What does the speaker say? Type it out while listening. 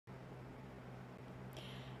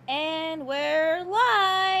And we're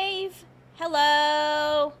live.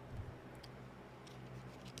 Hello.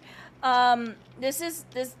 This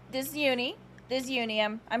uni. This uni.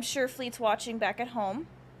 I'm sure Fleet's watching back at home.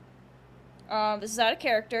 This is out of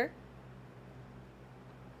character.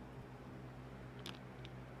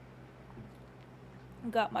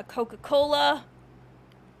 Got my Coca-Cola.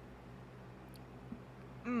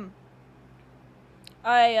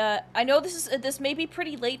 I know this may be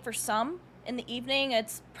pretty late for some in the evening.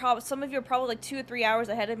 It's probably some of you are probably like 2 or 3 hours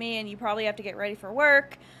ahead of me, and you probably have to get ready for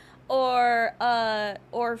work, or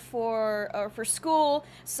for school.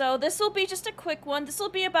 So this will be just a quick one. This will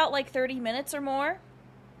be about like 30 minutes or more.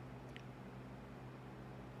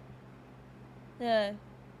 Yeah.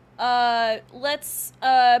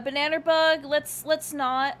 Banana Bug. Let's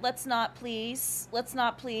not, please. Let's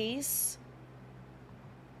not, please.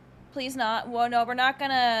 Please not. Well, no, we're not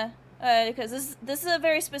gonna, because this is a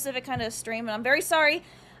very specific kind of stream, and I'm very sorry.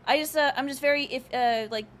 I'm just very,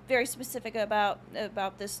 very specific about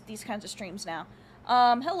these kinds of streams now.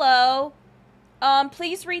 Hello.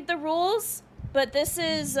 Please read the rules, but this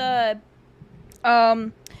is,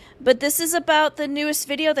 about the newest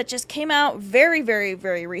video that just came out very, very,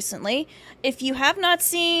 very recently. If you have not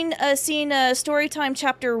seen Storytime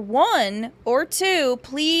Chapter 1 or 2,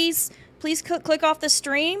 please click off the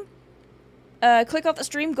stream.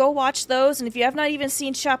 Go watch those, and if you have not even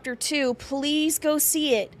seen Chapter 2, please go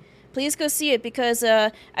see it. Please go see it, because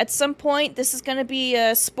at some point this is gonna be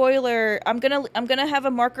a spoiler. I'm gonna have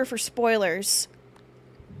a marker for spoilers.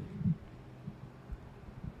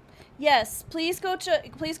 Yes, please go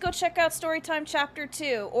check out Storytime Chapter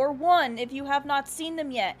 2 or 1 if you have not seen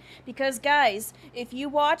them yet. Because guys, if you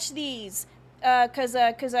watch these, cause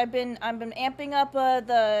I've been amping up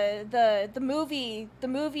the movie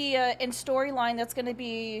and storyline that's gonna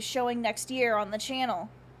be showing next year on the channel.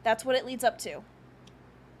 That's what it leads up to.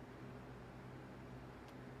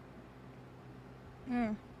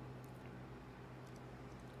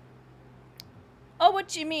 Oh, what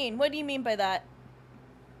do you mean? What do you mean by that?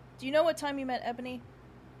 Do you know what time you met Ebony?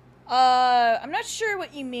 I'm not sure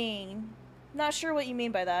what you mean. Not sure what you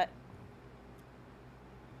mean by that.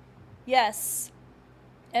 Yes.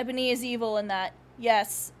 Ebony is evil in that.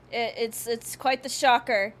 Yes. It's quite the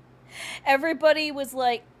shocker. Everybody was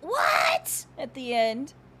like, "What?" at the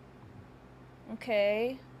end.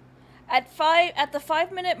 Okay. At the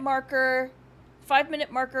 5-minute marker,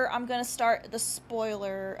 I'm gonna start the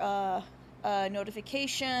spoiler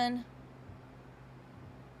notification.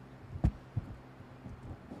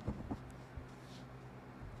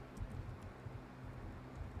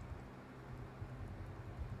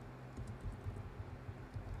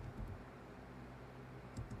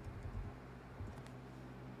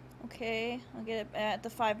 Okay, I'll get it at the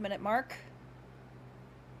 5-minute mark.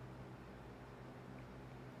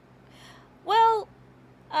 Well,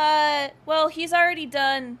 he's already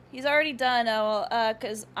done.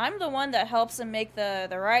 Cause I'm the one that helps him make the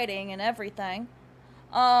writing and everything.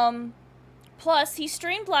 Plus he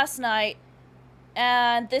streamed last night,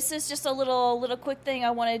 and this is just a little quick thing I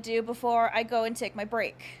want to do before I go and take my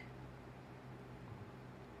break.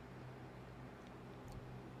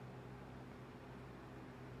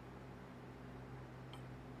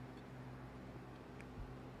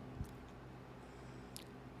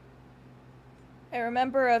 I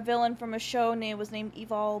remember a villain from a show was named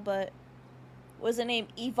Evol, but was it named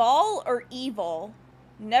Evol or Evil?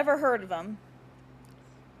 Never heard of him.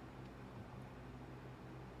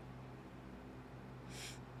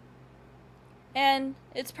 And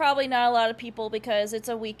it's probably not a lot of people because it's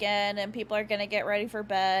a weekend and people are gonna get ready for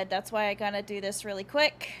bed. That's why I gotta do this really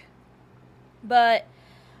quick. But,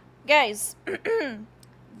 guys,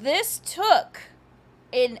 this took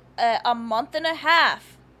a month and a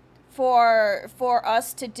half for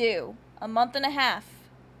us to do. A month and a half.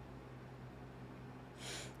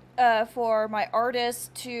 For my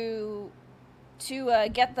artist to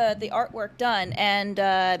get the artwork done,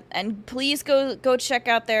 and please go check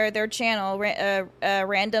out their channel,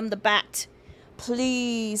 Random the Bat.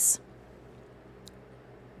 Please.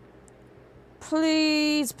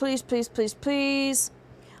 Please.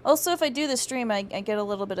 Also, if I do the stream, I get a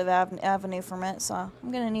little bit of avenue from it, so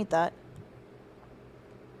I'm gonna need that.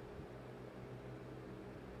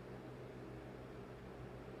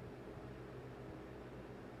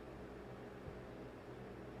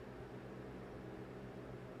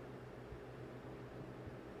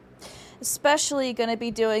 Especially gonna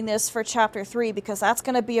be doing this for Chapter 3, because that's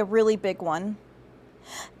gonna be a really big one.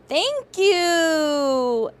 Thank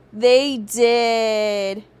you! They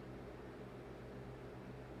did.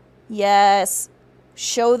 Yes.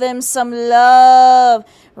 Show them some love.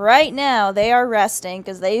 Right now, they are resting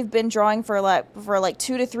because they've been drawing for like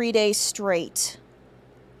 2 to 3 days straight.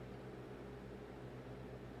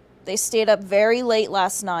 They stayed up very late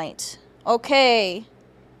last night. Okay.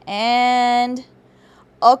 And...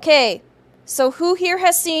 okay. So who here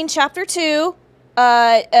has seen chapter 2?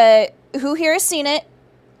 Who here has seen it?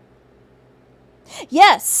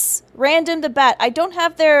 Yes! Random the Bat. I don't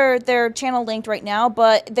have their channel linked right now,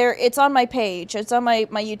 but it's on my page. It's on my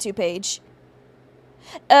YouTube page.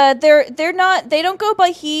 They don't go by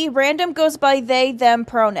he. Random goes by they, them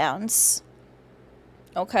pronouns.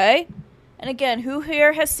 Okay? And again, who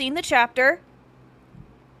here has seen the chapter?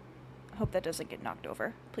 I hope that doesn't get knocked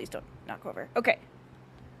over. Please don't knock over. Okay.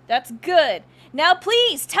 That's good. Now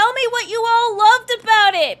please, tell me what you all loved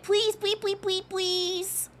about it! Please, please, please, please,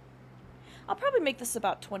 please! I'll probably make this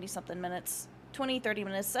about 20-something minutes. 20, 30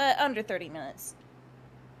 minutes. Under 30 minutes.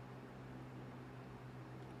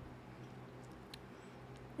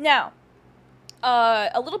 Now,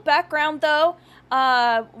 a little background though.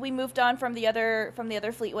 We moved on from the other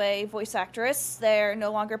Fleetway voice actress. They're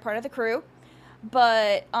no longer part of the crew,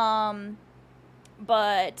 but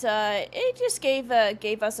it just gave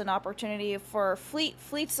us an opportunity for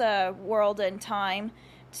Fleet's world and time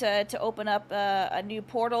to open up a new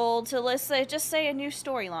portal to, let's say, just say a new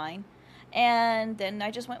storyline, and then I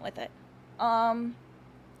just went with it.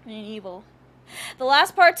 Evil. The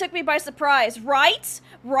last part took me by surprise, right?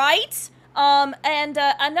 And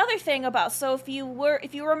another thing about, so if you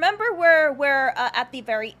remember where at the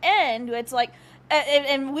very end, it's like,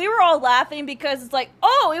 and we were all laughing because it's like,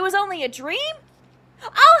 oh, it was only a dream? Oh,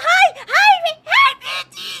 hi,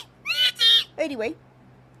 Riddy! Anyway.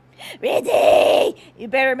 Riddy! You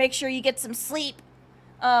better make sure you get some sleep,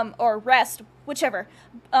 or rest, whichever.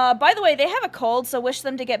 By the way, they have a cold, so wish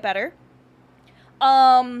them to get better.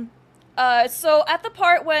 So at the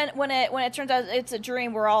part when it turns out it's a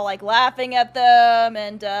dream, we're all like laughing at them,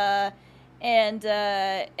 and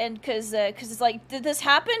cause it's like, did this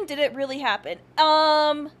happen? Did it really happen?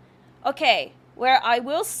 Okay, where I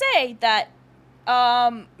will say that,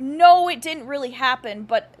 no, it didn't really happen,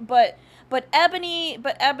 but Ebony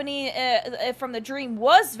from the dream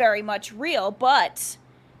was very much real, but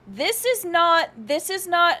this is not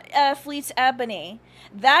Fleet's Ebony.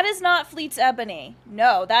 That is not Fleet's Ebony.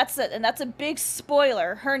 No, that's a big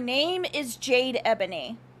spoiler. Her name is Jade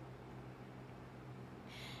Ebony.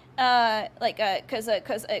 Cause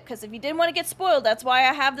if you didn't want to get spoiled, that's why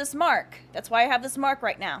I have this mark. That's why I have this mark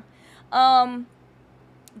right now.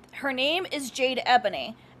 Her name is Jade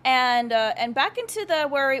Ebony. And back into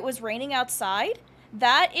where it was raining outside,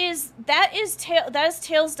 that is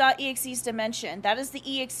Tails.exe's dimension. That is the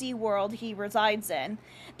EXE world he resides in.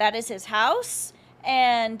 That is his house,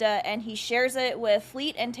 and he shares it with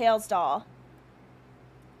Fleet and Tails doll.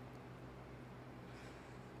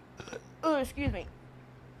 Oh, excuse me.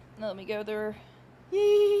 Let me go there.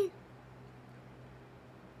 Yee.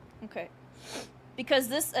 Okay. Because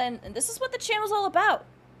this is what the channel's all about.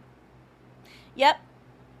 Yep.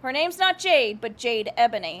 Her name's not Jade, but Jade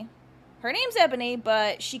Ebony. Her name's Ebony,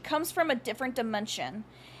 but she comes from a different dimension.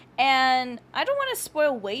 And I don't want to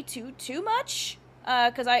spoil way too much,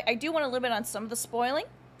 because I do want to limit on some of the spoiling.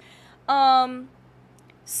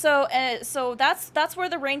 So that's where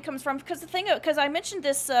the rain comes from. Because I mentioned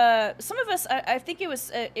this, some of us, I think it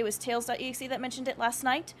was Tails.exe that mentioned it last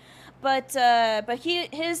night. But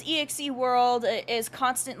his EXE world is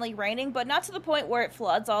constantly raining, but not to the point where it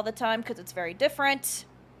floods all the time, because it's very different.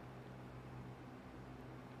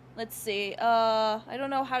 Let's see. I don't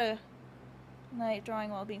know how to night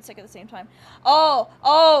drawing while being sick at the same time.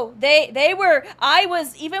 They were. I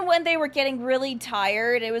was, even when they were getting really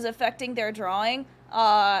tired, it was affecting their drawing.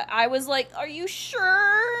 I was like, "Are you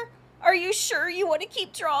sure? Are you sure you want to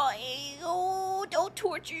keep drawing? Oh, don't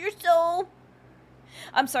torture yourself."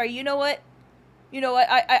 I'm sorry. You know what?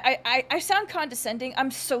 I sound condescending.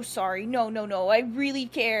 I'm so sorry. No. I really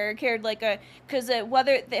cared like because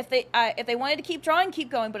whether if they wanted to keep drawing, keep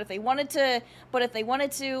going. But if they wanted to go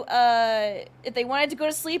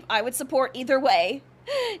to sleep, I would support either way.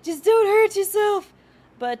 Just don't hurt yourself.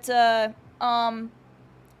 But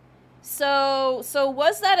so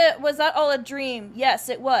was that all a dream? Yes,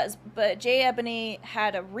 it was. But J. Ebony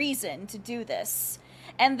had a reason to do this.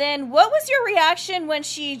 And then, what was your reaction when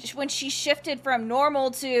she shifted from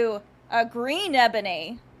normal to green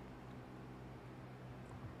Ebony?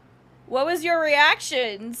 What was your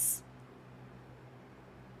reactions?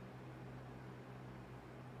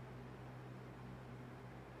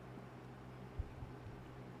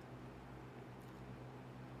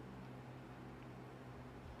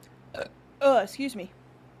 Oh, excuse me.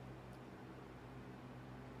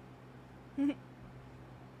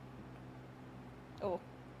 Oh.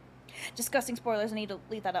 Disgusting spoilers, I need to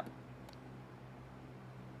leave that up.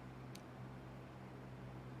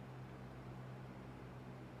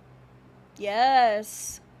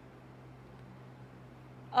 Yes.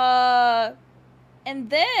 And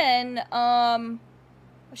then,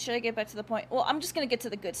 should I get back to the point? Well, I'm just gonna get to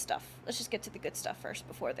the good stuff. Let's just get to the good stuff first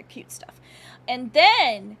before the cute stuff. And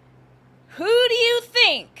then, who do you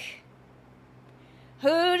think?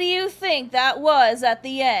 Who do you think that was at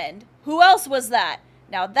the end? Who else was that?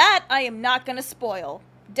 Now that I am not gonna spoil.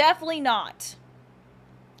 Definitely not.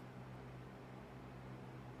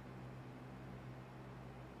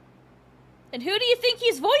 And who do you think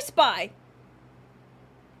he's voiced by?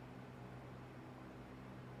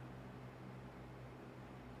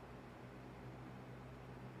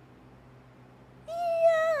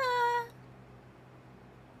 Yeah.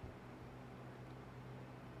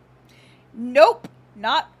 Nope.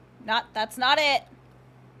 That's not it.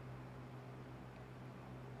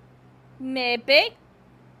 Maybe.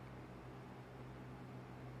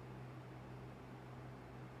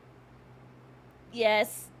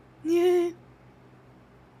 Yes.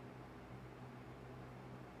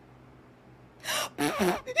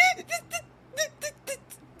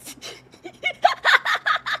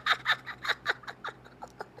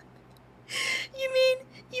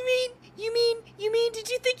 you mean, did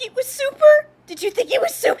you think it was super? Did you think it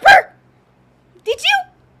was super? Did you?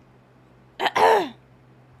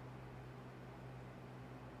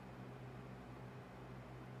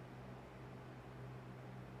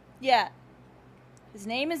 Yeah. His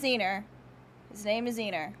name is Ener. His name is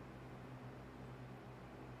Ener.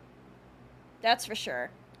 That's for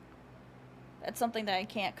sure. That's something that I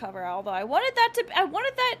can't cover, although I wanted that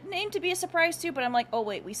name to be a surprise too, but I'm like, oh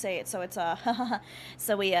wait, we say it, so it's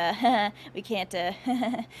so we we can't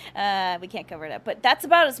cover it up. But that's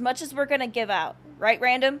about as much as we're gonna give out, right,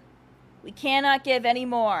 Random? We cannot give any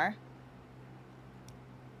more.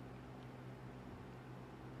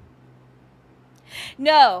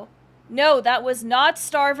 No, that was not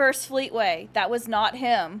Starverse Fleetway. That was not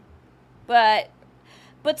him. But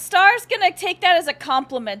Star's gonna take that as a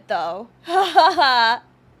compliment, though. Ha ha ha.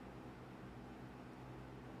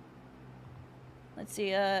 Let's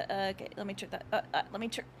see, okay, let me check that. Let me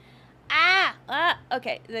check.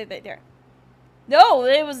 Okay, there. No,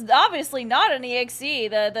 it was obviously not an EXE.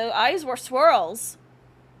 The eyes were swirls.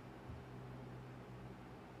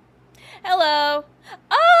 Hello.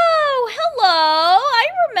 Oh, hello. I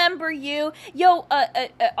remember you. Yo,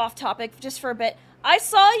 off topic just for a bit. I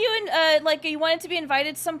saw you in, like, you wanted to be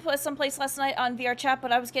invited someplace last night on VR chat,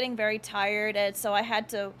 but I was getting very tired, and so I had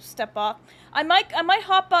to step off. I might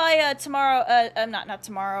hop by, tomorrow, not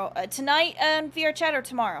tomorrow, tonight on VR chat or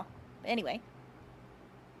tomorrow. Anyway.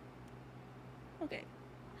 Okay.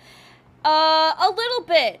 A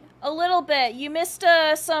little bit. You missed,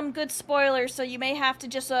 some good spoilers, so you may have to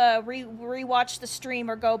just, rewatch the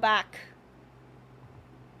stream or go back.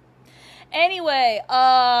 Anyway,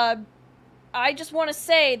 I just want to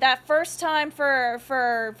say that first time for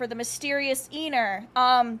the mysterious Ener,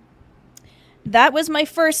 that was my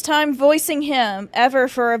first time voicing him ever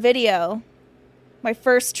for a video. My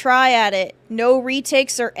first try at it. No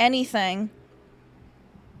retakes or anything.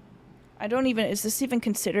 Is this even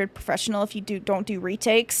considered professional if you don't do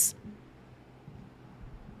retakes?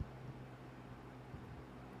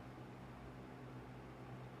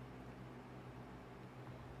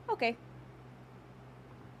 Okay.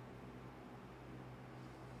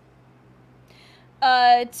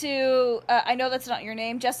 I know that's not your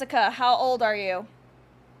name. Jessica, how old are you?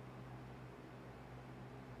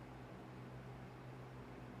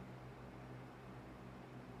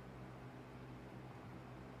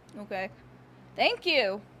 Okay. Thank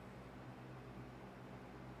you.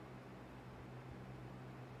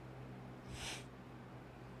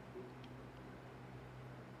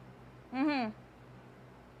 Mm-hmm.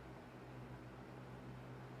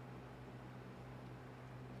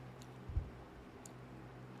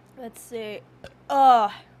 Let's see.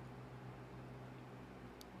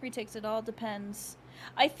 Retakes, it all depends.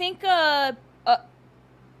 I think, oh,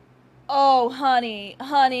 honey.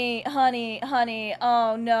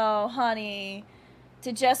 Oh, no, honey.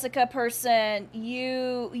 To Jessica person,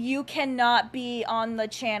 you cannot be on the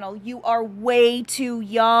channel. You are way too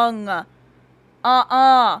young.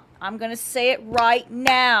 I'm gonna say it right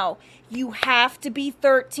now. You have to be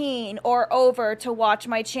 13 or over to watch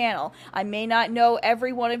my channel. I may not know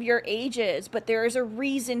every one of your ages, but there is a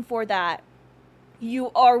reason for that.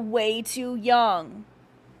 You are way too young.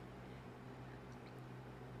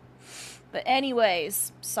 But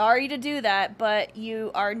anyways, sorry to do that, but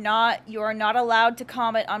you are not allowed to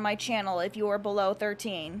comment on my channel if you are below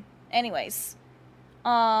 13. Anyways.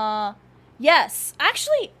 Yes.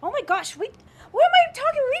 Actually, oh my gosh, what am I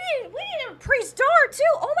talking? We need to praise Dar too.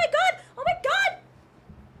 Oh my god. Oh my god.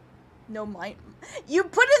 No, you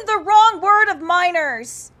put in the wrong word of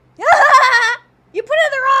minors. You put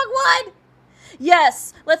in the wrong one.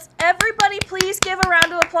 Yes, let's everybody please give a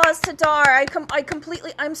round of applause to Dar.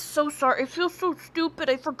 I'm so sorry. I feel so stupid.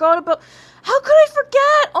 I forgot about, how could I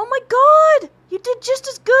forget? Oh my god. You did just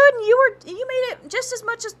as good, and you made it just as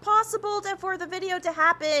much as possible for the video to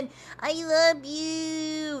happen. I love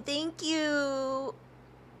you. Thank you.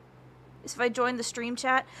 If I join the stream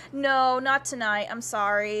chat? No, not tonight. I'm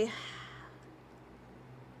sorry.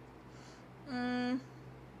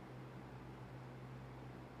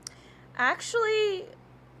 Actually,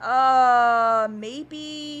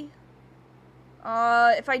 maybe,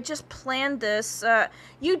 if I just planned this,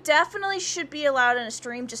 you definitely should be allowed in a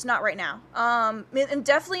stream, just not right now. And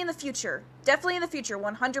definitely in the future. Definitely in the future,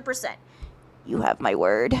 100%. You have my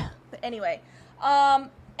word. But anyway,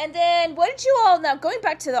 and then what did you all, now going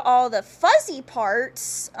back to all the fuzzy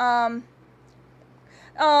parts, I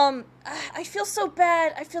feel so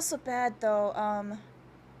bad. I feel so bad though.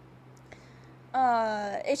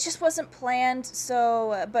 It just wasn't planned,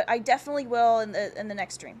 so, but I definitely will in the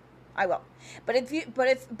next stream. I will. But if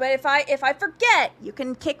I forget, you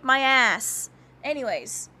can kick my ass.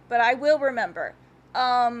 Anyways, but I will remember.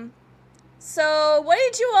 So what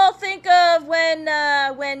did you all think of when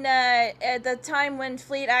at the time when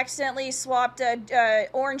Fleet accidentally swapped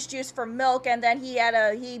orange juice for milk, and then he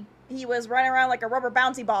was running around like a rubber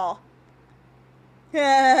bouncy ball?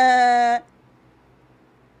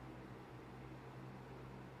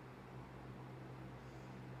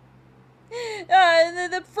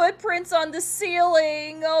 The footprints on the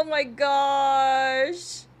ceiling. Oh my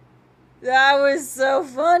gosh. That was so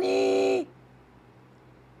funny.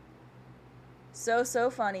 So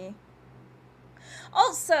funny.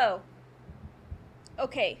 Also,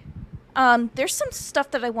 okay. There's some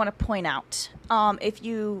stuff that I want to point out.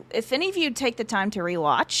 If any of you take the time to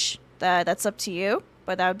rewatch, that's up to you,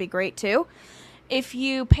 but that would be great too. If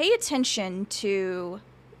you pay attention to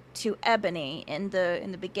Ebony in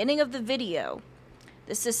the beginning of the video,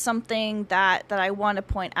 this is something that I want to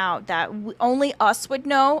point out that only us would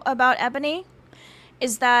know about Ebony,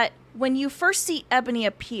 is that when you first see Ebony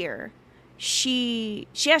appear, she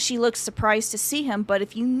looks surprised to see him, but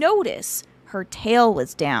if you notice, her tail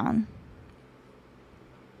was down.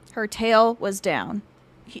 Her tail was down.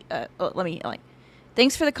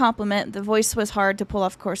 Thanks for the compliment. The voice was hard to pull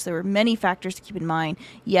off. Of course, there were many factors to keep in mind.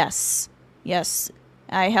 Yes.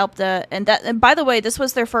 I helped, and by the way, this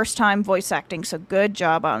was their first time voice acting, so good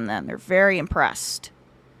job on them. They're very impressed.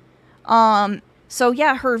 So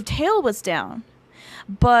yeah, her tail was down,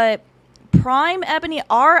 but Prime Ebony,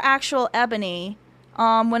 our actual Ebony,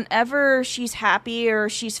 whenever she's happy or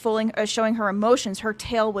she's showing her emotions, her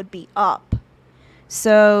tail would be up.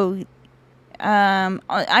 So,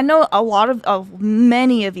 I know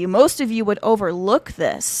many of you, most of you would overlook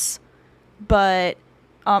this, but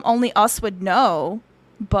only us would know.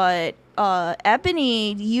 But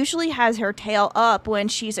Ebony usually has her tail up when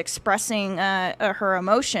she's expressing her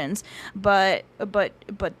emotions. But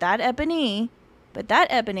that Ebony,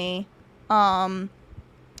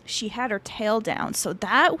 she had her tail down. So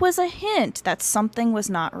that was a hint that something was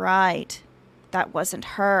not right. That wasn't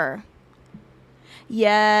her.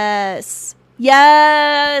 Yes.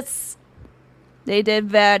 They did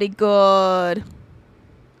very good.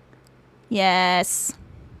 Yes.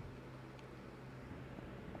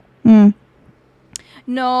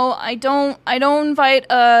 No, I don't invite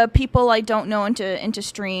people I don't know into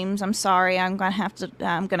streams. I'm sorry. I'm gonna have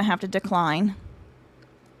to decline.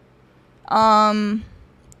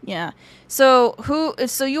 Yeah. So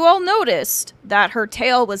you all noticed that her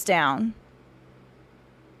tail was down.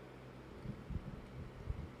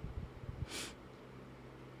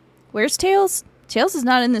 Where's Tails? Tails is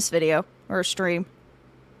not in this video or stream.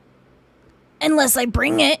 Unless I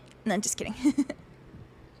bring it. No, just kidding.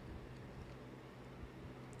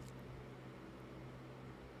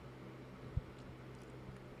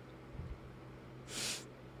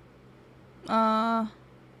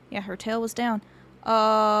 Yeah, her tail was down.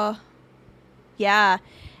 Yeah.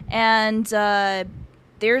 And,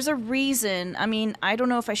 there's a reason. I mean, I don't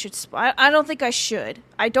know if I should I don't think I should.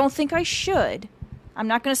 I'm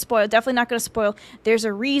not gonna spoil. Definitely not gonna spoil. There's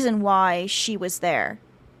a reason why she was there.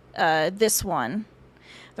 This one.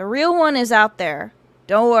 The real one is out there.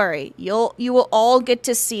 Don't worry. You will all get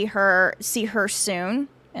to see her soon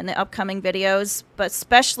in the upcoming videos, but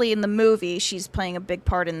especially in the movie, she's playing a big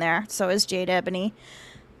part in there. So is Jade Ebony.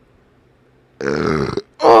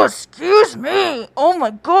 Oh! Oh, excuse me. Oh my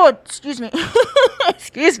god, excuse me.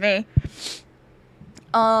 Excuse me.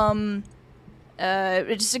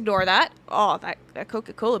 Just ignore that. Oh, that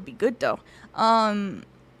Coca-Cola would be good though. So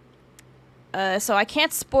I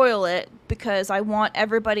can't spoil it because I want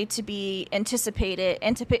everybody to be anticipating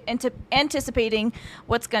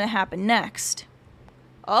what's gonna happen next.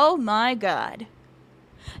 Oh my god.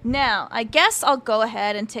 Now, I guess I'll go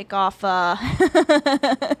ahead and take off, yeah,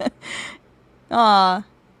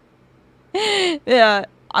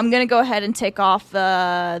 I'm gonna go ahead and take off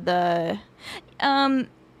Dar,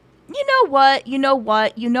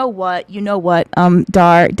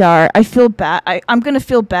 I feel bad. I'm gonna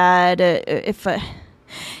feel bad if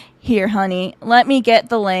here, honey, let me get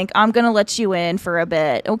the link. I'm gonna let you in for a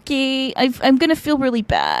bit, okay? I'm gonna feel really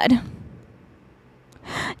bad.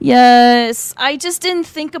 Yes, I just didn't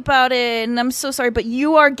think about it, and I'm so sorry, but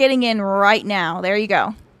you are getting in right now. There you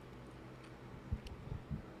go.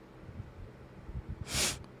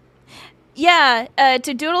 Yeah,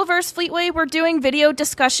 to Doodleverse Fleetway, we're doing video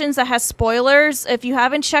discussions that has spoilers. If you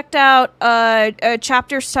haven't checked out Storytime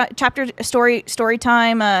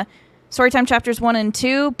chapters 1 and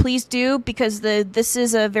 2, please do, because this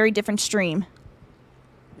is a very different stream.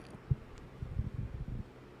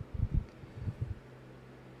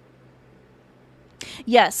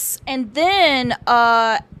 Yes, and then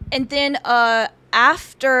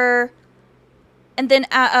after. And then,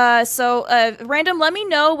 Random, let me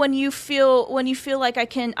know when you feel like I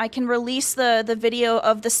can release the video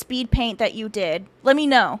of the speed paint that you did. Let me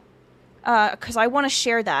know, because I want to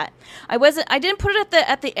share that. I didn't put it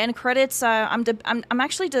at the end credits. I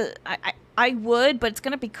would, but it's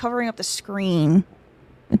gonna be covering up the screen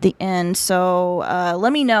at the end. So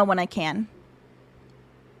let me know when I can.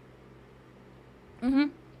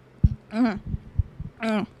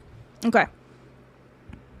 Okay.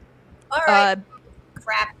 All right.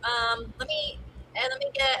 Crap. Let me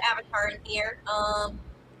get an avatar in here.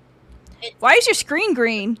 Why is your screen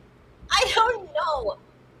green? I don't know.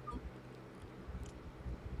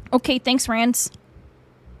 Okay, thanks, Rands.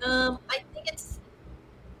 I think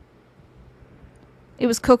it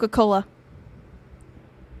was Coca-Cola.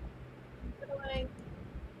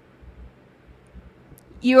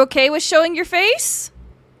 You okay with showing your face?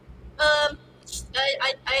 I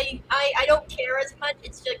don't care as much.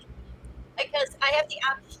 It's just because I have the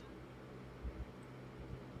option.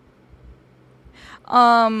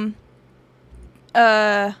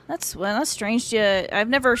 That's strange. I've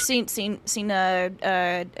never seen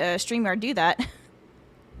a streamer do that.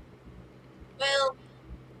 Well,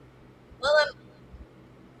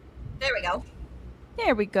 there we go.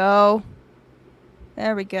 There we go.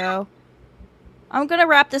 There we go. I'm gonna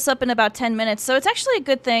wrap this up in about 10 minutes, so it's actually a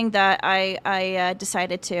good thing that I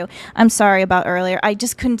decided to. I'm sorry about earlier. I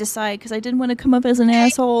just couldn't decide because I didn't want to come up as an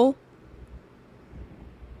asshole.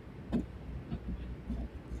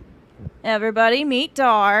 Everybody, meet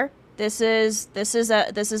Dar. This is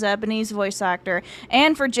Ebony's voice actor,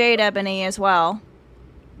 and for Jade Ebony as well.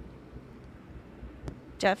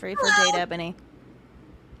 Jeffrey for Jade Ebony.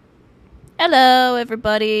 Hello,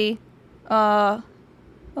 everybody.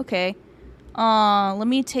 Okay. Let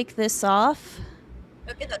me take this off.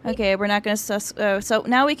 Okay, we're not gonna so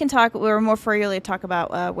now we can talk. We're more freely talk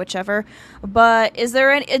about whichever. But is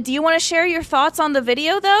there any? Do you want to share your thoughts on the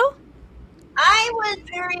video though? I was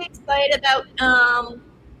very excited about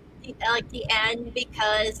the end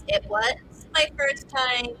because it was my first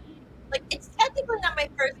time. Like, it's technically not my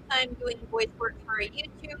first time doing voice work for a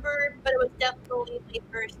YouTuber, but it was definitely my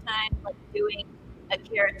first time like doing a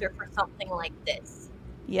character for something like this.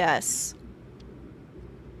 Yes.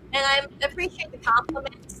 And I appreciate the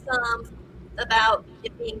compliments about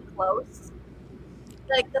it being close.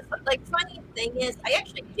 The funny thing is, I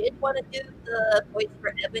actually did want to do the voice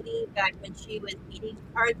for Ebony back when she was eating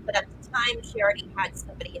cards, but at the time she already had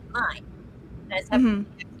somebody in mind. And I just have to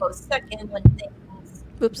be a close second when things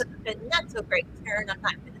took a not so great turn. I'm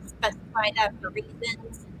not going to specify that for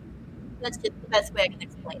reasons. That's just the best way I can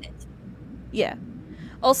explain it. Yeah.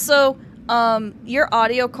 Also, your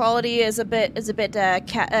audio quality is a bit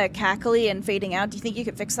cackly and fading out. Do you think you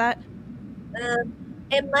could fix that?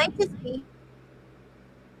 It might just be.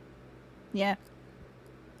 Yeah.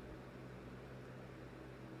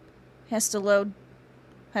 Has to load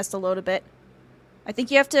a bit. I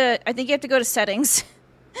think you have to go to settings.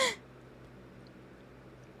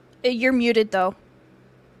 You're muted though.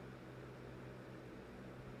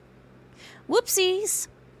 Whoopsies.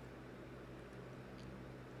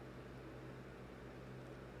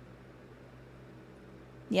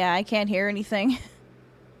 Yeah, I can't hear anything.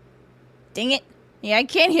 Dang it. Yeah, I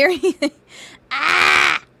can't hear anything.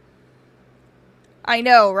 Ah! I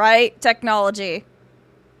know, right? Technology.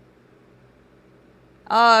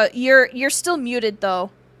 You're still muted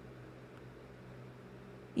though.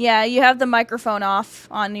 Yeah, you have the microphone off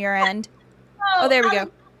on your end. Oh, there we go.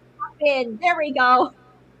 There we go.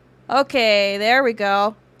 Okay, there we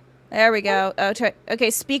go. There we go.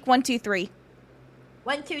 Okay, speak 1, 2, 3.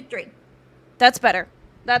 1, 2, 3. That's better.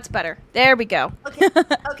 That's better. There we go. Okay.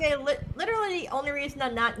 Okay. Literally, the only reason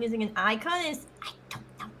I'm not using an icon is I don't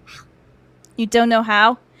know how. You don't know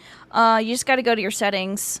how? You just got to go to your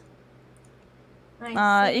settings.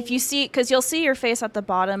 If you see, because you'll see your face at the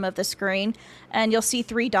bottom of the screen, and you'll see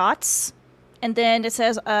 3 dots, and then it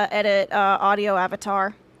says edit audio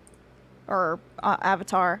avatar, or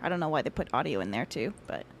avatar. I don't know why they put audio in there too,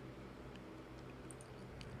 but.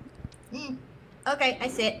 Okay, I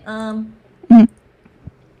see it. Mhm.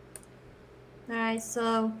 Alright,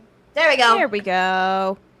 so there we go. There we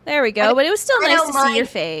go. There we go. But it was still nice to see your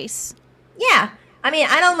face. Yeah, I mean,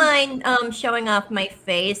 I don't mind showing off my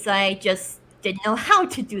face. I just didn't know how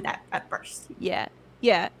to do that at first. Yeah.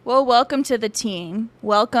 Yeah. Well, welcome to the team.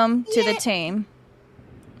 Welcome to the team.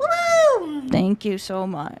 Woo! Thank you so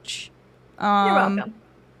much. You're welcome.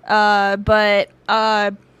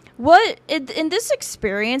 What in this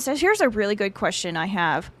experience? Here's a really good question I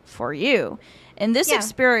have for you. In this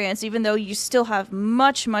experience, even though you still have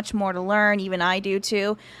much, much more to learn, even I do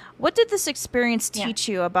too. What did this experience teach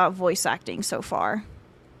you about voice acting so far?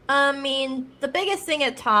 I mean, the biggest thing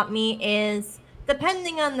it taught me is,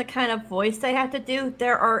 depending on the kind of voice I have to do,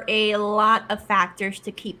 there are a lot of factors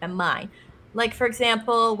to keep in mind. Like, for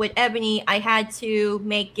example, with Ebony, I had to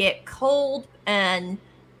make it cold and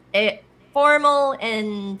formal,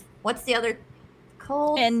 and what's the other?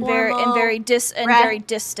 Cold, and formal, very distant.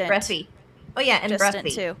 Breathy. Oh yeah, and distant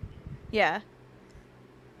breathy too. Yeah.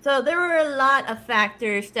 So there were a lot of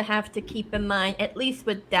factors to have to keep in mind, at least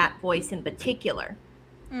with that voice in particular.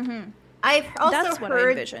 Mm-hmm. I've also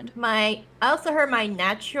heard I also heard my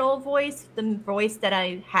natural voice, the voice that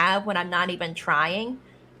I have when I'm not even trying,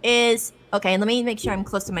 is okay. Let me make sure I'm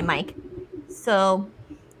close to my mic. So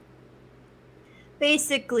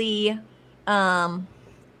basically, I've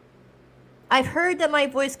heard that my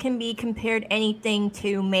voice can be compared anything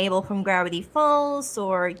to Mabel from Gravity Falls,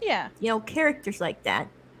 or characters like that.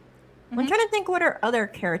 Mm-hmm. I'm trying to think what are other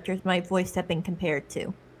characters my voice have been compared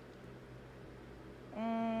to.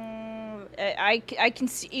 I can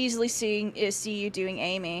easily see you doing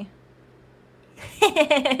Amy.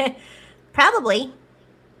 Probably.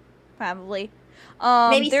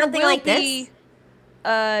 Maybe something like this.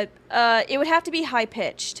 It would have to be high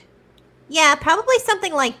pitched. Yeah, probably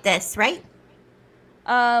something like this, right?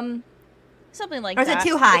 Something like that. Or is it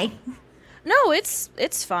too high? No,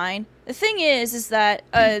 it's fine. The thing is that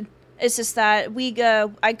it's just that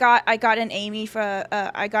I got an Amy for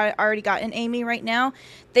I already got an Amy right now.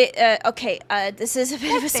 This is a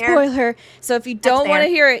bit of a spoiler. So if you don't want to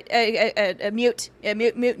hear it, mute your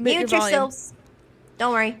yourselves.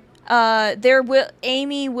 Don't worry.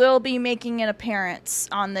 Amy will be making an appearance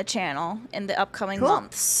on the channel in the upcoming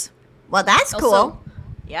months. Well, that's cool.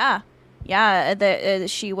 Yeah,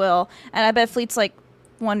 she will. And I bet Fleet's like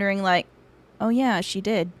wondering, like, oh yeah, she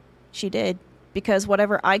did, because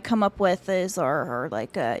whatever I come up with is, or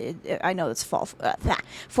like, I know it's fourth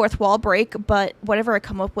wall break, but whatever I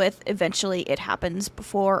come up with, eventually it happens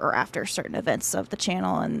before or after certain events of the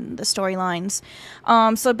channel and the storylines.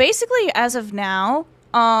 So basically, as of now,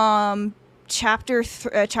 chapter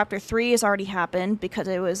 3 has already happened, because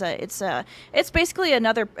it's basically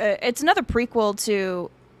another prequel to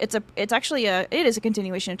it is a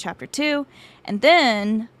continuation of chapter 2, and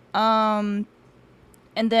then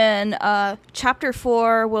chapter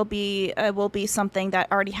 4 will be something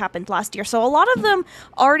that already happened last year. So a lot of them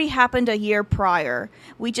already happened a year prior.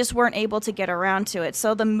 We just weren't able to get around to it.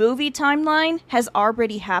 So the movie timeline has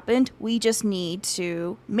already happened. We just need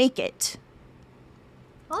to make it.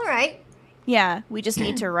 All right. Yeah, we just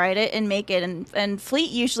need to write it and make it, and Fleet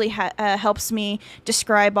usually helps me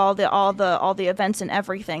describe all the events and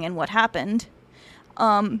everything and what happened.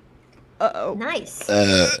 Nice.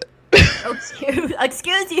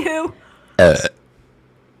 Excuse you. Oh,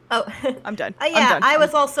 I'm done. Yeah, I'm done. I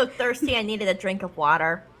was also thirsty. I needed a drink of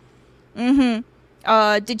water.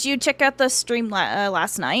 Mm-hmm. Did you check out the stream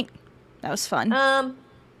last night? That was fun.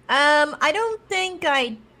 I don't think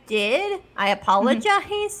I did. I apologize.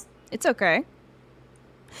 Mm-hmm. It's okay.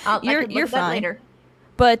 You're fine. Later.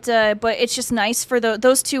 But it's just nice for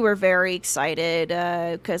those two were very excited,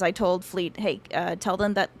 because I told Fleet, hey, tell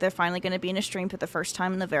them that they're finally going to be in a stream for the first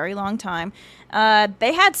time in a very long time.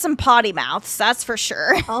 They had some potty mouths, that's for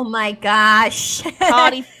sure. Oh my gosh.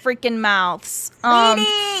 Potty freaking mouths.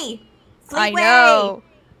 Sweetie! I Fleetway! know.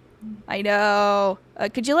 I know.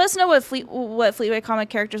 Could you let us know what Fleetway comic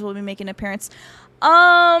characters will be making an appearance?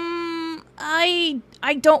 I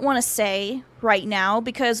don't want to say right now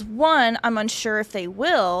because one, I'm unsure if they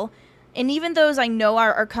will, and even those I know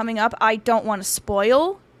are coming up, I don't want to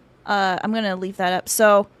spoil. I'm gonna leave that up.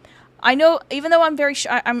 So I know, even though I'm very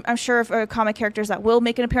I'm sure of comic characters that will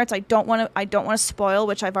make an appearance. I don't want to spoil,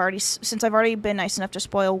 which I've already been nice enough to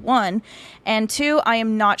spoil one, and two, I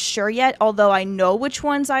am not sure yet. Although I know which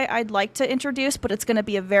ones I'd like to introduce, but it's going to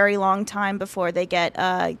be a very long time before they get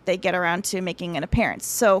around to making an appearance.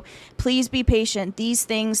 So please be patient. These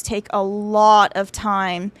things take a lot of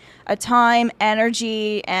time,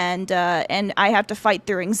 energy, and I have to fight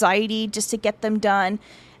through anxiety just to get them done.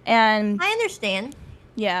 And I understand.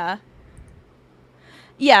 yeah.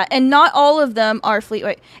 Yeah, and not all of them are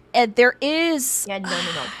Fleetway. There is... Yeah,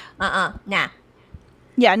 no. Nah.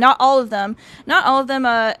 Yeah, not all of them. Not all of them,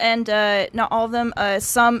 not all of them.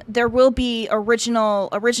 Some... There will be original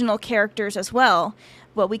characters as well,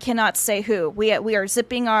 but we cannot say who. We are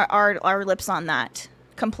zipping our lips on that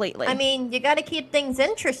completely. I mean, you gotta keep things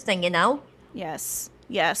interesting, you know? Yes.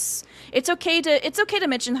 It's okay to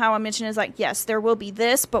mention how I mentioned is like, yes, there will be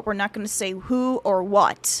this, but we're not going to say who or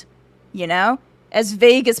what, you know? As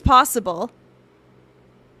vague as possible,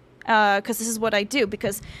 because this is what I do,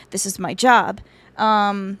 because this is my job.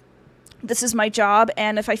 This is my job,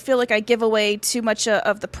 and if I feel like I give away too much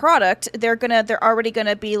of the product, they're already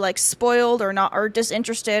gonna be like spoiled or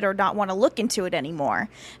disinterested or not want to look into it anymore.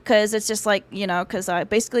 Because it's just like, you know, because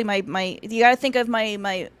basically you gotta think of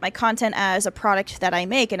my content as a product that I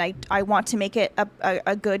make, and I want to make it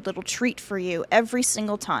a good little treat for you every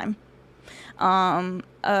single time.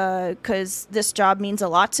 Because this job means a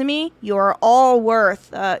lot to me. You're all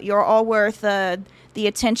worth the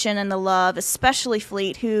attention and the love, especially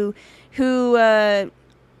Fleet, who's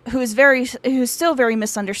still very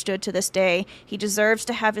misunderstood to this day. He deserves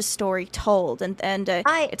to have his story told, and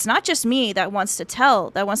it's not just me that wants to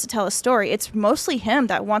tell a story. It's mostly him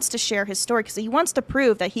that wants to share his story because he wants to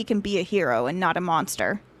prove that he can be a hero and not a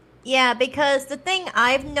monster. Yeah, because the thing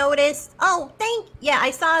I've noticed...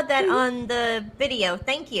 I saw that on the video.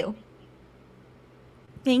 Thank you.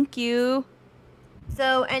 Thank you.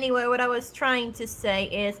 So anyway, what I was trying to say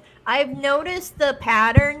is I've noticed the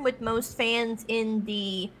pattern with most fans in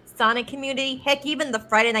the Sonic community, heck, even the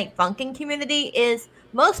Friday Night Funkin' community, is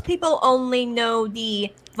most people only know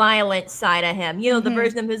the violent side of him. You know, the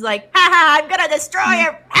version of him who's like, I'm gonna destroy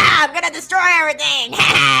I'm gonna destroy everything!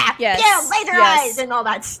 Yes. Laser eyes! And all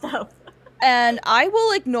that stuff. And I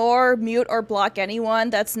will ignore, mute, or block anyone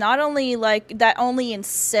that's not only like that only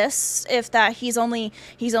insists if that he's only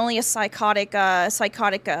a psychotic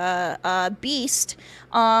beast.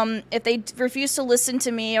 If they refuse to listen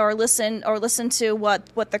to me or listen to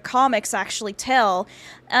what the comics actually tell,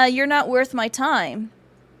 you're not worth my time.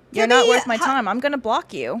 You're not worth my time. I'm gonna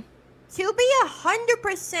block you. To be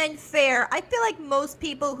 100% fair, I feel like most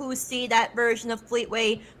people who see that version of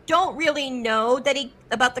Fleetway don't really know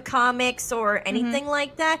about the comics or anything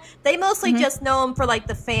like that. They mostly just know him for like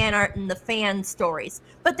the fan art and the fan stories,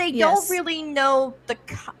 but they don't really know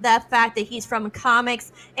that fact that he's from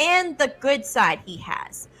comics and the good side he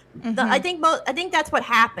has. I think that's what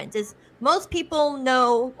happens. Is most people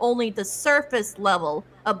know only the surface level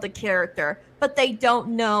of the character, but they don't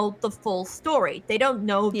know the full story. They don't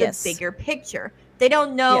know the bigger picture. They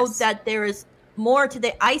don't know that there is more to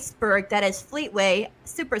the iceberg that is Fleetway,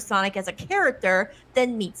 Supersonic as a character,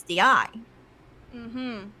 than meets the eye.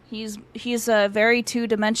 He's very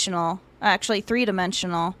two-dimensional. Actually,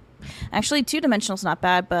 three-dimensional. Actually, two-dimensional's not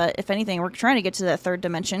bad, but if anything, we're trying to get to that third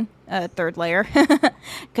dimension, third layer,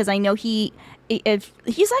 because I know he's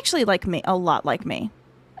actually like me, a lot like me.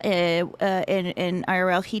 In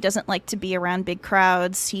IRL, he doesn't like to be around big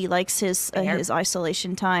crowds. He likes his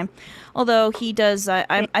isolation time. Although he does,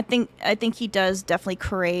 I think he does definitely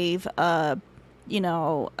crave,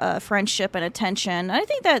 friendship and attention. I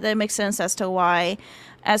think that makes sense as to why.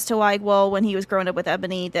 Well, when he was growing up with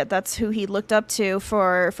Ebony, that's who he looked up to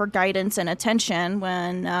for guidance and attention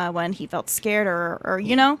when he felt scared or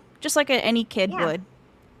just like any kid would.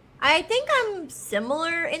 I think I'm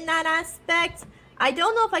similar in that aspect. I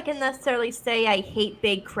don't know if I can necessarily say I hate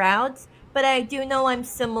big crowds, but I do know I'm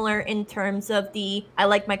similar in terms of I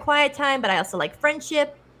like my quiet time, but I also like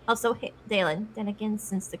friendship. Also, Dalen, then again,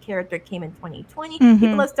 since the character came in 2020,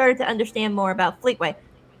 people have started to understand more about Fleetway.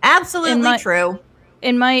 Absolutely true.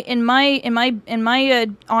 in my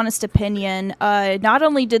honest opinion, not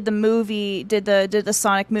only did the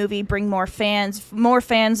Sonic movie bring more fans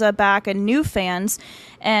back and new fans,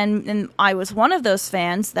 and I was one of those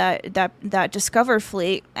fans that discovered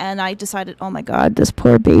Fleet, and I decided, oh my god, this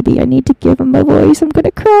poor baby, I need to give him a voice, I'm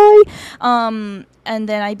gonna cry. And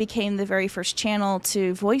then I became the very first channel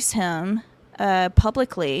to voice him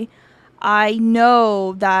publicly. I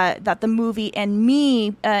know that the movie and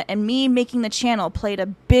me making the channel played a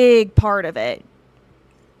big part of it.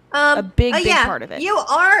 A big part of it. You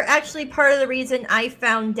are actually part of the reason I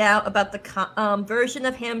found out about the version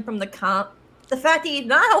of him from the fact that he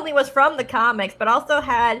not only was from the comics, but also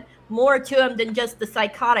had more to him than just the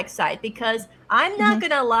psychotic side. Because I'm not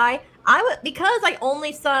gonna lie, because I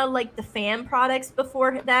only saw like the fan products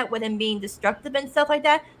before that, with him being destructive and stuff like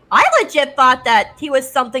that. I legit thought that he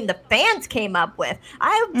was something the fans came up with.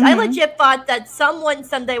 I legit thought that someone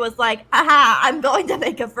someday was like, aha, I'm going to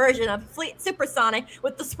make a version of Fleet Supersonic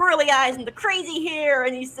with the swirly eyes and the crazy hair,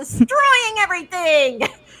 and he's destroying everything.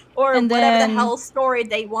 Or whatever the hell story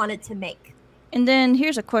they wanted to make. And then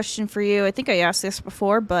here's a question for you. I think I asked this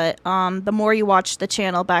before, but the more you watched the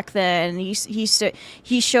channel back then, he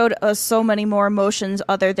showed us so many more emotions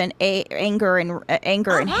other than anger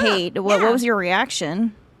and hate. What was your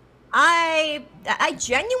reaction? I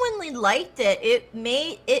genuinely liked it.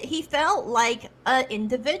 He felt like an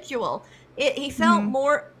individual. He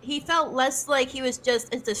felt less like he was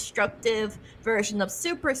just a destructive version of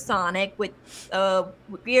Supersonic with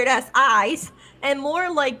weird ass eyes, and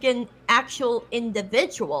more like an actual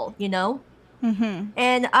individual, you know.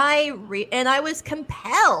 And I was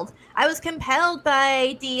compelled. I was compelled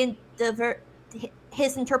by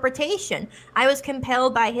his interpretation. I was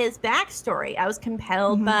compelled by his backstory. I was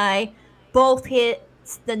compelled by both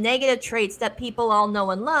the negative traits that people all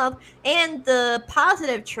know and love, and the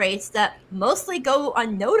positive traits that mostly go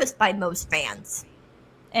unnoticed by most fans.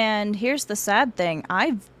 And here's the sad thing.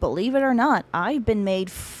 Believe it or not, I've been made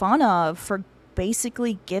fun of for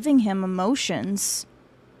basically giving him emotions.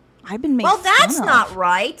 I've been made fun of. Well, that's not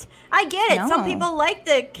right. I get it. No. Some people like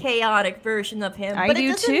the chaotic version of him, but it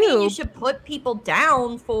doesn't mean you should put people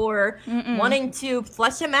down for wanting to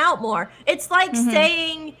flesh him out more. It's like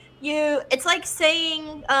saying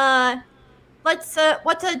what's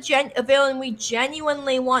a villain we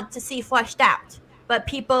genuinely want to see fleshed out, but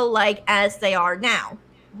people like as they are now.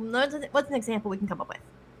 What's an example we can come up with?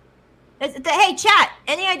 Hey, chat,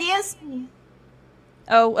 any ideas?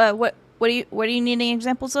 Oh, what are you needing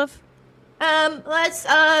examples of? Let's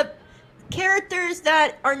characters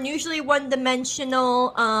that are usually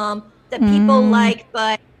one-dimensional, that people like,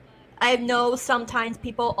 but I know sometimes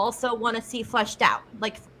people also want to see fleshed out.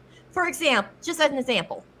 Like, for example, just as an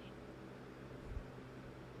example.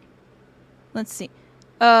 Let's see.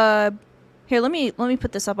 Here, let me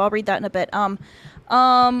put this up. I'll read that in a bit.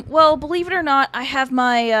 Well, believe it or not, I have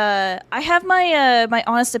my my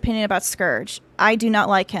honest opinion about Scourge. I do not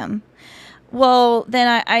like him. Well,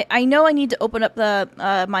 then I know I need to open up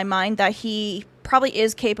my mind that he probably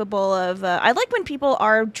is capable of. I like when people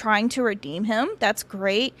are trying to redeem him. That's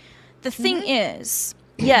great. The thing is,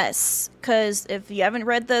 yes, because if you haven't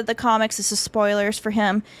read the comics, this is spoilers for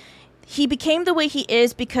him. He became the way he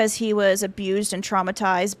is because he was abused and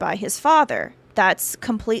traumatized by his father. That's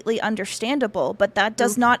completely understandable, but that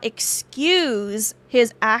does not excuse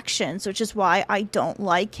his actions, which is why I don't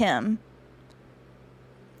like him.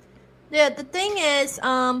 Yeah, the thing is,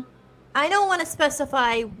 I don't want to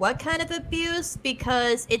specify what kind of abuse,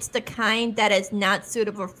 because it's the kind that is not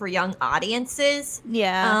suitable for young audiences.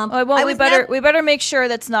 Yeah. Well, we better make sure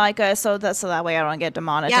that's not so that way I don't get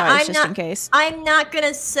demonetized, in case. I'm not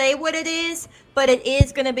gonna say what it is, but it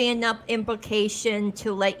is gonna be enough implication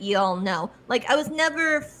to let you all know. Like, I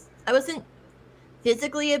wasn't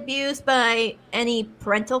physically abused by any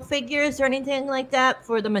parental figures or anything like that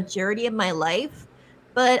for the majority of my life.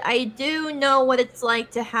 But I do know what it's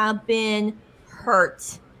like to have been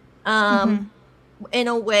hurt in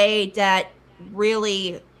a way that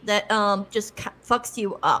really just fucks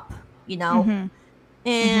you up, you know?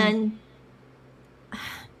 And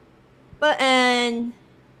the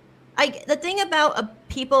thing about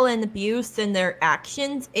people in abuse and their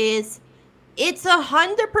actions is it's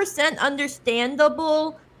 100%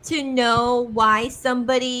 understandable to know why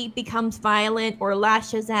somebody becomes violent or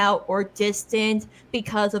lashes out or distant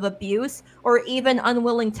because of abuse, or even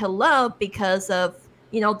unwilling to love because of,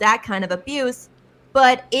 that kind of abuse.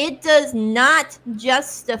 But it does not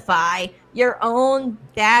justify your own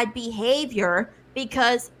bad behavior,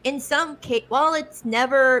 because in some case, while it's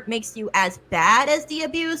never makes you as bad as the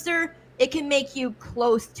abuser, it can make you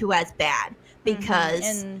close to as bad,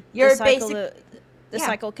 because you're basically... the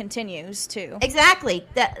cycle continues too. Exactly.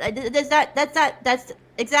 That's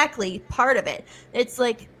exactly part of it. It's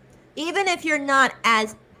like, even if you're not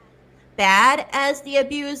as bad as the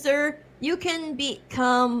abuser, you can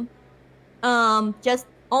become just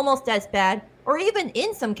almost as bad, or even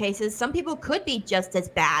in some cases, some people could be just as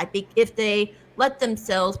bad if they let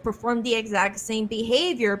themselves perform the exact same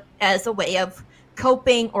behavior as a way of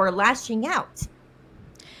coping or lashing out.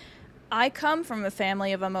 I come from a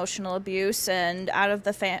family of emotional abuse, and out of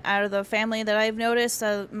the family that I've noticed,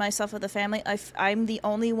 myself with the family, I'm the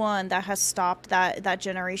only one that has stopped that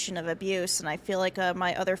generation of abuse, and I feel like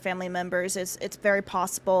my other family members, it's very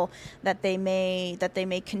possible that they may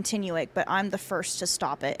continue it, but I'm the first to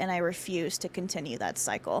stop it, and I refuse to continue that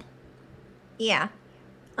cycle. Yeah.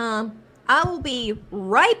 I will be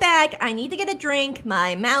right back. I need to get a drink.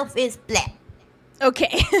 My mouth is bleh. Okay.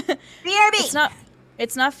 BRB.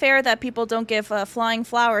 It's not fair that people don't give flying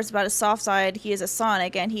flowers about his soft side. He is a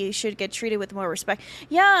Sonic, and he should get treated with more respect.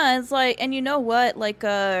 Yeah, it's like, and you know what? Like,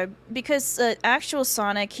 because actual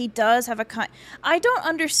Sonic, he does have I don't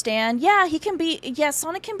understand. Yeah,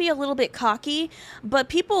 Sonic can be a little bit cocky,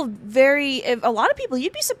 but a lot of people,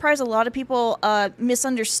 you'd be surprised. A lot of people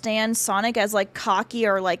misunderstand Sonic as like cocky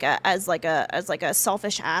or like as a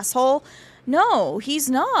selfish asshole. No, he's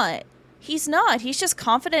not. He's not. He's just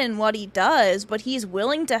confident in what he does, but he's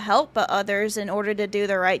willing to help others in order to do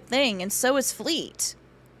the right thing, and so is Fleet.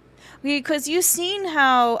 Because you've seen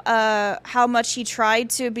how much he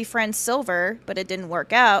tried to befriend Silver, but it didn't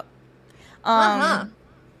work out. Yeah,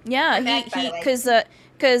 because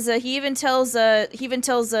he even tells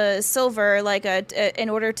Silver, like, in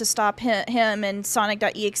order to stop him and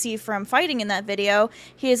Sonic.exe from fighting in that video,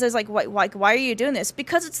 he says like, why are you doing this?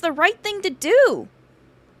 Because it's the right thing to do.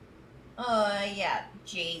 Yeah.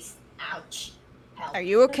 Jeez. Ouch. Help. Are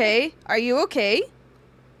you okay? Are you okay?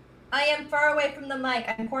 I am far away from the mic.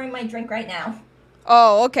 I'm pouring my drink right now.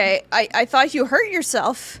 Oh, okay. I thought you hurt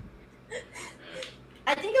yourself.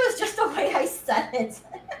 I think it was just the way I said it.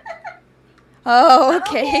 Oh,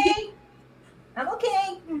 okay. I'm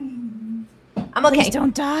okay. I'm okay. Please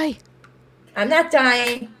don't die. I'm not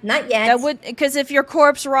dying. Not yet. That would, because if your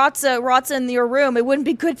corpse rots in your room, it wouldn't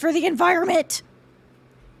be good for the environment.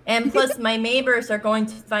 And plus, my neighbors are going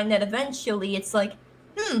to find that eventually. It's like,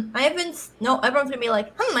 everyone's gonna be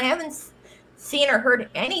like, I haven't seen or heard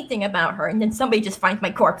anything about her. And then somebody just finds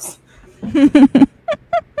my corpse.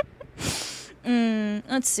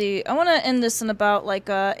 Let's see. I want to end this in about, like,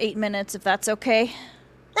 8 minutes, if that's okay.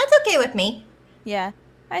 That's okay with me. Yeah.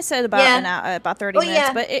 I said about an hour, about 30 minutes,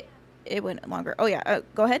 but it went longer. Oh, yeah.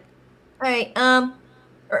 Go ahead. All right.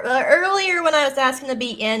 Earlier when I was asking to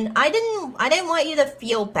be in, I didn't want you to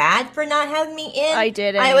feel bad for not having me in. I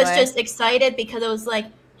did anyway. I was just excited because it was like,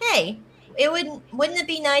 hey, wouldn't it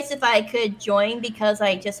be nice if I could join because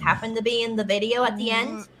I just happened to be in the video at the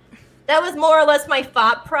end? That was more or less my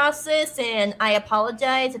thought process, and I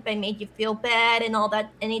apologize if I made you feel bad and all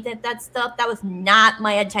that, that stuff. That was not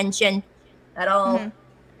my intention at all.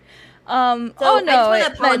 I'm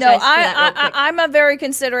a very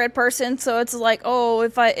considerate person, so it's like, oh,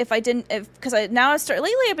 because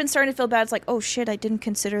lately I've been starting to feel bad. It's like, oh shit, I didn't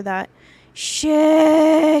consider that.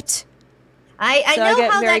 Shit. I know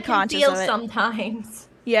how that can feel sometimes.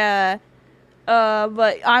 Yeah.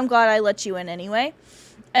 But I'm glad I let you in anyway.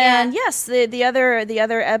 And yes, the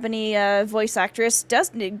other Ebony voice actress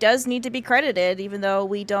does need to be credited, even though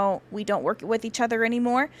we don't work with each other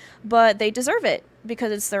anymore. But they deserve it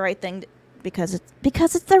because it's the right thing. Because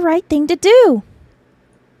it's the right thing to do.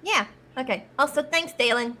 Yeah. Okay. Also, thanks,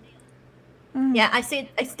 Dalen. Yeah, I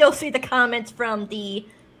still see the comments from the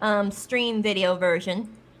stream video version.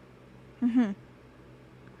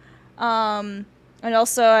 And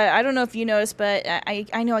also, I don't know if you noticed, but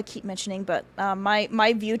I know I keep mentioning, but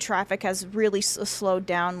my view traffic has really slowed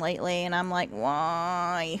down lately, and I'm like,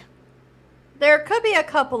 why? There could be a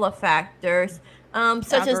couple of factors,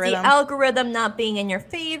 such as the algorithm not being in your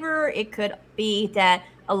favor. It could be that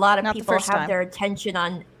a lot of people have their attention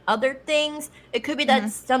on other things. It could be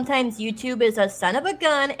that sometimes YouTube is a son of a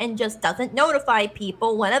gun and just doesn't notify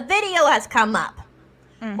people when a video has come up.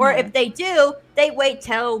 Or if they do, they wait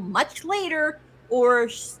till much later, or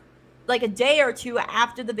like a day or two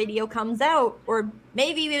after the video comes out, or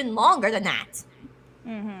maybe even longer than that.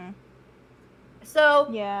 So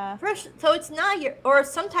yeah. So it's not your, or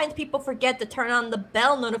sometimes people forget to turn on the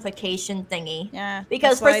bell notification thingy. Yeah.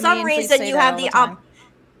 Because for some reason you have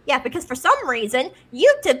because for some reason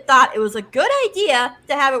YouTube thought it was a good idea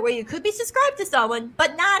to have it where you could be subscribed to someone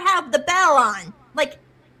but not have the bell on. Like,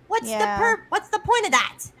 what's the point of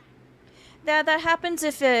that? That happens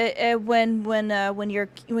if when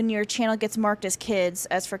your channel gets marked as kids,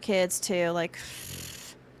 as for kids too. Like,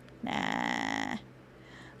 nah.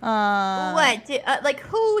 What? Like,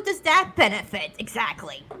 who does that benefit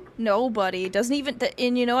exactly? Nobody doesn't even.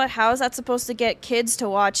 And you know what? How is that supposed to get kids to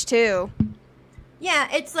watch too? Yeah,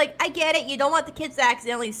 it's like, I get it. You don't want the kids to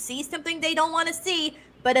accidentally see something they don't want to see.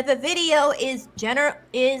 But if a video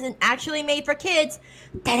isn't actually made for kids,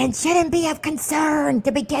 then it shouldn't be of concern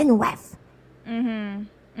to begin with.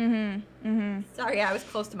 Sorry, I was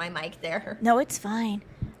close to my mic there. No, it's fine.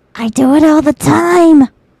 I do it all the time.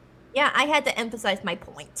 Yeah, I had to emphasize my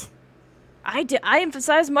point. I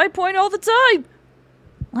emphasize my point all the time.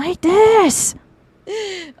 Like this.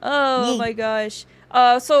 Oh my gosh.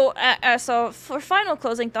 So for final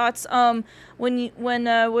closing thoughts,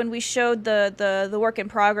 when we showed the work in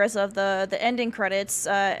progress of the ending credits,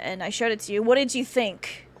 and I showed it to you, what did you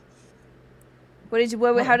think?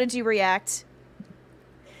 How did you react?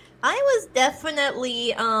 I was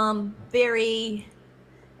definitely very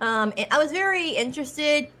I was very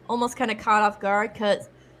interested, almost kind of caught off guard, because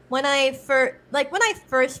when I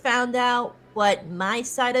first found out what my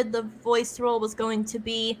side of the voice role was going to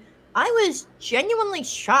be, I was genuinely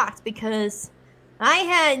shocked because I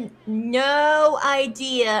had no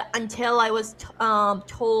idea until I was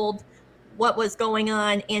told what was going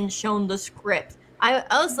on and shown the script. I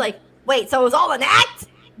was like, wait, so it was all an act?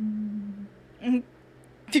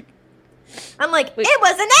 I'm like, wait. It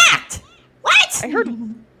was an act! What?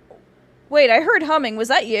 I heard humming. Was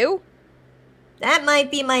that you? That might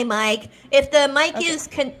be my mic. If the mic is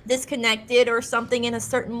disconnected or something in a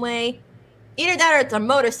certain way, either that or it's a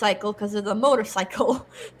motorcycle, because there's a motorcycle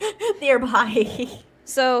nearby.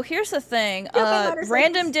 So here's the thing.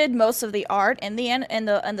 Random did most of the art and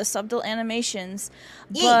the subtle animations,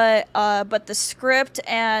 but the script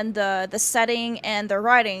and the setting and the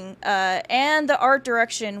writing and the art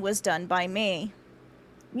direction was done by me.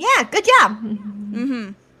 Yeah, good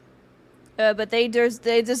job. But they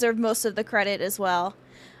deserve most of the credit as well.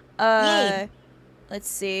 Let's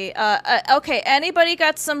see. Okay, anybody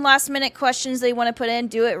got some last minute questions they want to put in?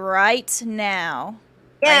 Do it right now.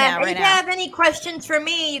 Yeah, if you have any questions for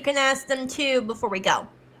me, you can ask them too before we go.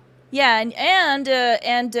 Yeah, and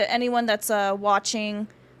anyone that's watching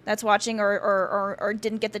or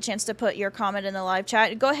didn't get the chance to put your comment in the live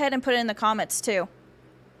chat, go ahead and put it in the comments too.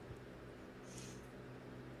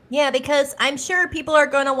 Yeah, because I'm sure people are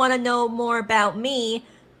going to want to know more about me.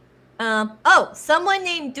 Someone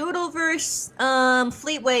named Doodleverse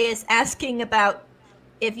Fleetway is asking about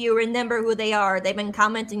if you remember who they are. They've been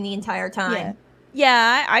commenting the entire time.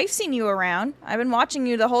 Yeah, I've seen you around. I've been watching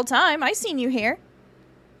you the whole time. I've seen you here.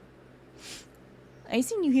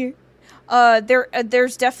 There's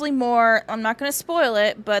definitely more. I'm not gonna spoil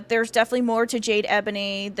it, but there's definitely more to Jade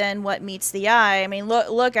Ebony than what meets the eye. I mean,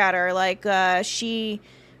 look at her. Like, she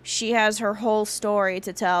has her whole story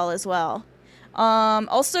to tell as well.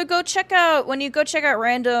 Also, go check out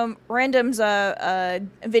Random's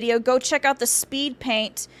video. Go check out the speed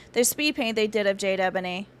paint they did of Jade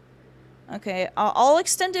Ebony. Okay, I'll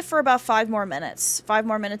extend it for about 5 more minutes. 5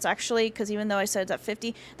 more minutes, actually, because even though I said it's at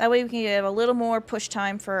 50, that way we can give a little more push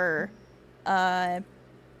time for, yeah.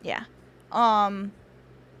 Yeah,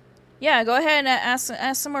 go ahead and ask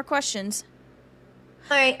some more questions.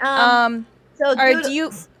 All right, so all right, do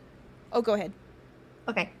you... Oh, go ahead.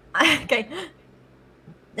 Okay, okay.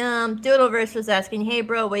 Doodleverse was asking, hey,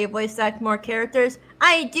 bro, will you voice act more characters?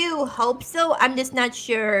 I do hope so. I'm just not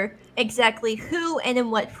sure exactly who and in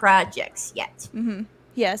what projects yet.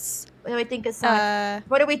 Yes. What do we think of Sonic?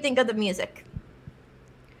 What do we think of the music?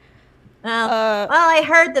 Well, I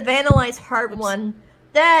heard the Vandalize Heart one.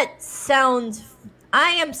 That sounds...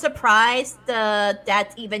 I am surprised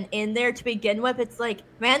that's even in there to begin with. It's like,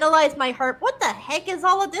 Vandalize My Heart. What the heck is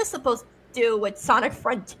all of this supposed to do with Sonic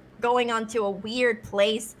Front going onto a weird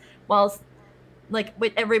place while, like,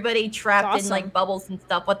 with everybody trapped in, like, bubbles and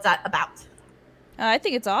stuff? What's that about? I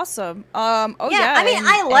think it's awesome. I mean,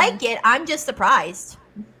 I like it. I'm just surprised.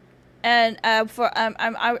 And I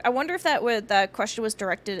wonder if that question was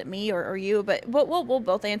directed at me or you, but we'll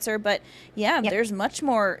both answer. But yeah, yep. There's much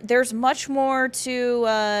more to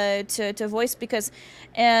voice, because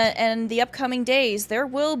and the upcoming days there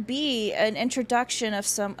will be an introduction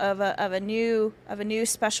of a new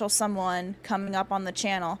special someone coming up on the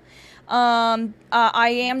channel. I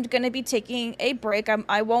am going to be taking a break.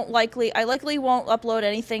 I likely won't upload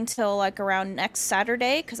anything till like around next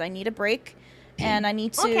Saturday, because I need a break. And I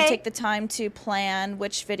need to take the time to plan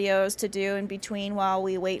which videos to do in between while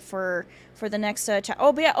we wait for for the next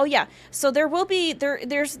oh yeah. So there will be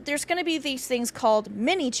there's going to be these things called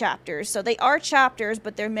mini chapters. So they are chapters,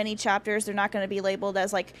 but they're mini chapters. They're not going to be labeled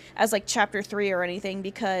as like chapter 3 or anything,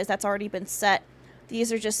 because that's already been set.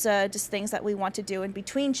 These are just things that we want to do in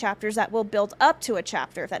between chapters that will build up to a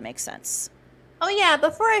chapter, if that makes sense. Oh yeah,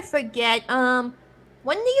 before I forget,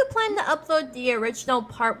 when do you plan to upload the original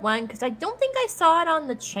part 1? Because I don't think I saw it on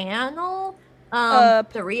the channel.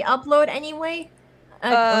 The re-upload anyway.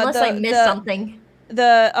 Unless I missed something.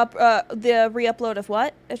 The re-upload of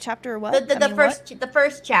what? A chapter or what? The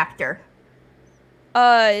first chapter.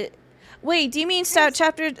 Wait, do you mean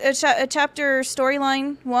chapter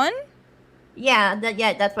storyline 1? Yeah,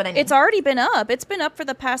 that's what I mean. It's already been up. It's been up for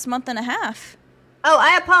the past month and a half. Oh,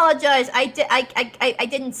 I apologize. I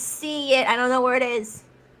didn't see it. I don't know where it is.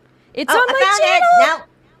 It's on my channel. Now,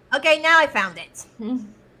 okay, now I found it.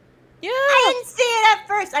 Yeah. I didn't see it at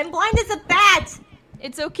first. I'm blind as a bat.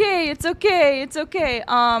 It's okay. It's okay. It's okay.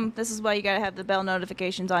 This is why you gotta have the bell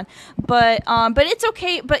notifications on. But it's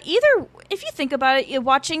okay. But either, if you think about it,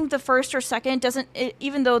 watching the first or second doesn't,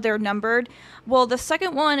 even though they're numbered. Well, the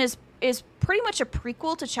second one is pretty much a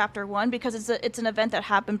prequel to chapter 1, because it's an event that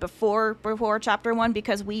happened before chapter 1,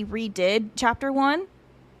 because we redid chapter 1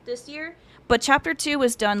 this year. But chapter 2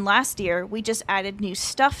 was done last year. We just added new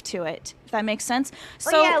stuff to it, if that makes sense.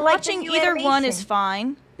 So yeah, like watching either one is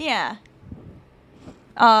fine. Yeah.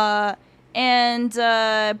 But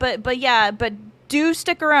do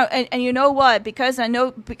stick around, and you know what? Because I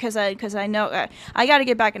know I got to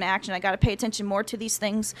get back into action. I got to pay attention more to these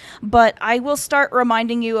things. But I will start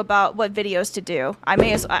reminding you about what videos to do. I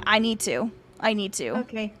need to.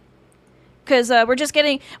 Okay. Because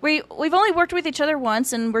we've only worked with each other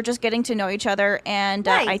once, and we're just getting to know each other. And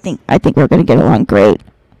nice. I think we're gonna get along great.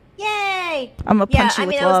 Yay! I'm gonna punch you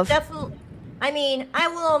with love. I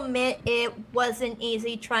will admit it wasn't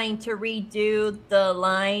easy trying to redo the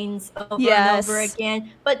lines over and over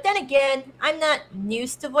again. But then again, I'm not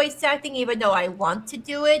used to voice acting, even though I want to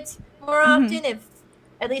do it more often, if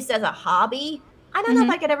at least as a hobby. I don't know if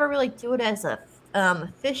I could ever really do it as a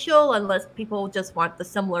official, unless people just want the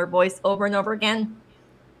similar voice over and over again.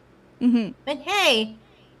 But hey,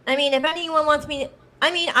 if anyone wants me to,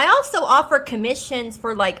 I also offer commissions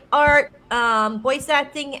for like art, voice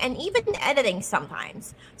acting, and even editing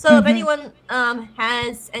sometimes. So if anyone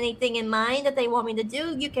has anything in mind that they want me to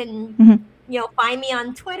do, you can find me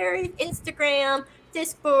on Twitter, Instagram,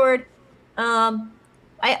 Discord. All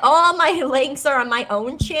my links are on my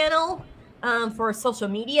own channel for social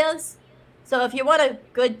medias. So if you want a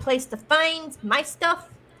good place to find my stuff,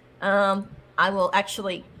 I will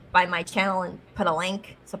actually buy my channel and put a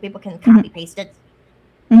link so people can copy paste it.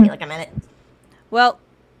 Like a minute. Well,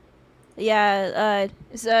 yeah.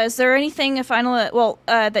 Is there anything final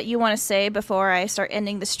that you want to say before I start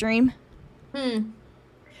ending the stream? I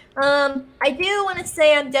do want to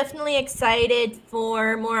say I'm definitely excited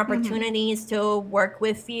for more opportunities to work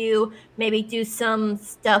with you. Maybe do some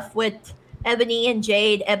stuff with Ebony and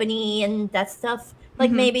Jade, Ebony and that stuff. Like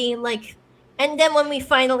maybe like, and then when we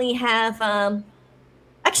finally have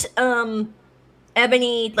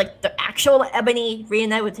Ebony, like the actual Ebony,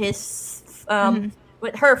 reunite with his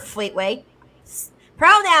with her Fleetway.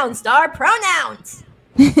 Pronouns, Star, pronouns.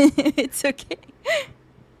 It's okay.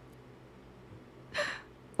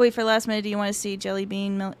 Wait for last minute. Do you want to see Jelly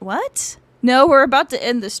Bean? What? No, we're about to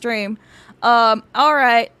end the stream. All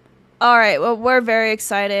right. Well, we're very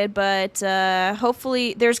excited, but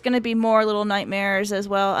hopefully there's going to be more Little Nightmares as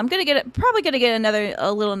well. I'm probably gonna get another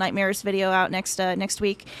Little Nightmares video out next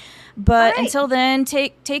week. But until then,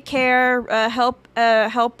 take care. Help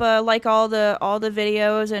like all the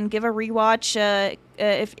videos, and give a rewatch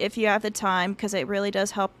if you have the time, because it really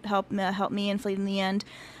does help me and Fleet in the end.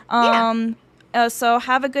 So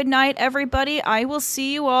have a good night, everybody. I will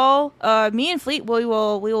see you all. Me and Fleet, we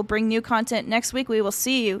will bring new content next week. We will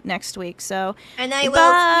see you next week. So and I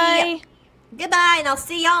will see goodbye, and I'll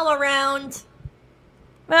see y'all around.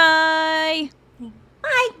 Bye.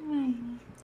 Bye.